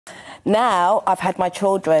Now I've had my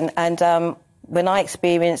children, and when I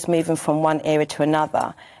experience moving from one area to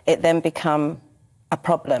another, it then becomes a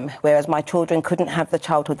problem, whereas my children couldn't have the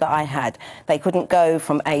childhood that I had. They couldn't go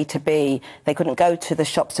from A to B. They couldn't go to the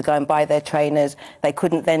shops to go and buy their trainers. They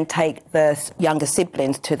couldn't then take the younger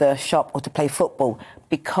siblings to the shop or to play football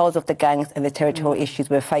because of the gangs and the territorial issues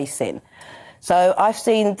we're facing. So I've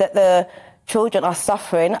seen that the children are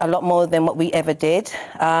suffering a lot more than what we ever did.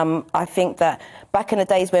 I think that back in the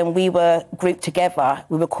days when we were grouped together,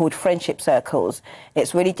 we were called friendship circles.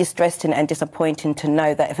 It's really distressing and disappointing to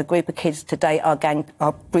know that if a group of kids today are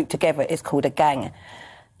grouped together, it's called a gang.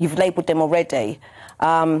 You've labelled them already.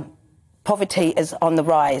 Poverty is on the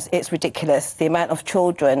rise. It's ridiculous. The amount of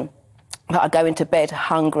children that are going to bed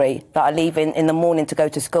hungry, that are leaving in the morning to go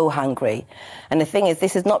to school hungry. And the thing is,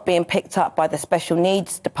 this is not being picked up by the special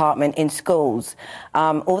needs department in schools.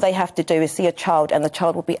 All they have to do is see a child and the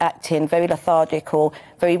child will be acting very lethargic or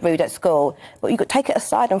very rude at school. But you could take it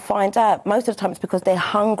aside and find out. Most of the time it's because they're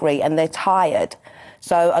hungry and they're tired.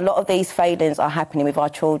 So a lot of these failings are happening with our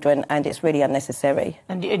children, and it's really unnecessary.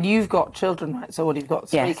 And you've got children, right? So what, you've got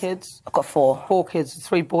three kids? I've got four. 4 kids,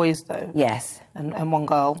 3 boys, though? Yes. And 1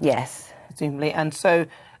 girl? Yes. Presumably. And so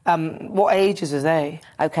what ages are they?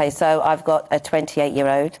 OK, so I've got a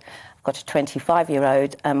 28-year-old, I've got a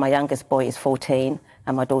 25-year-old, and my youngest boy is 14,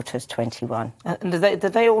 and my daughter's 21. And do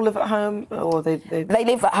they all live at home? Or they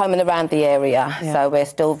live at home and around the area, so we're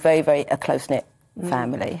still very, very a close-knit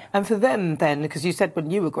family. And for them then, because you said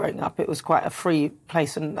when you were growing up it was quite a free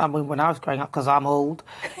place, and I mean when I was growing up, because I'm old,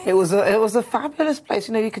 it was a fabulous place.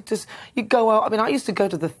 You know, you'd go out. I mean, I used to go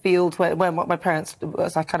to the fields where my parents,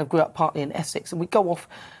 as I kind of grew up partly in Essex, and we'd go off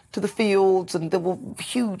to the fields, and there were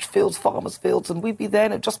huge fields, farmers' fields, and we'd be there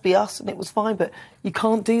and it'd just be us and it was fine. But you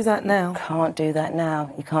can't do that now. Can't do that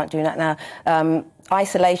now. You can't do that now.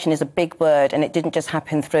 Isolation is a big word, and it didn't just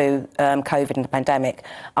happen through COVID and the pandemic.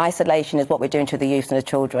 Isolation is what we're doing to the youth and the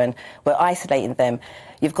children. We're isolating them.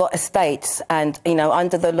 You've got estates, and, you know,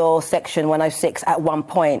 under the law, Section 106, at one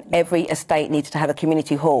point, every estate needs to have a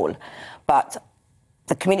community hall. But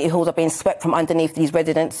the community halls are being swept from underneath these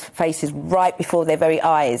residents' faces right before their very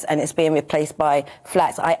eyes, and it's being replaced by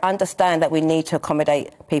flats. I understand that we need to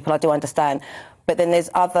accommodate people, I do understand. But then there's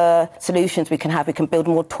other solutions we can have. We can build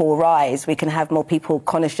more tall rise. We can have more people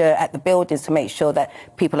connoisseur at the buildings to make sure that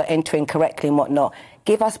people are entering correctly and whatnot.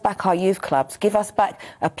 Give us back our youth clubs. Give us back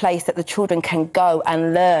a place that the children can go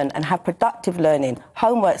and learn and have productive learning,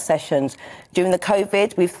 homework sessions. During the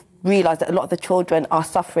COVID, we've realised that a lot of the children are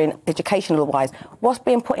suffering educational-wise. What's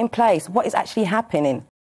being put in place? What is actually happening?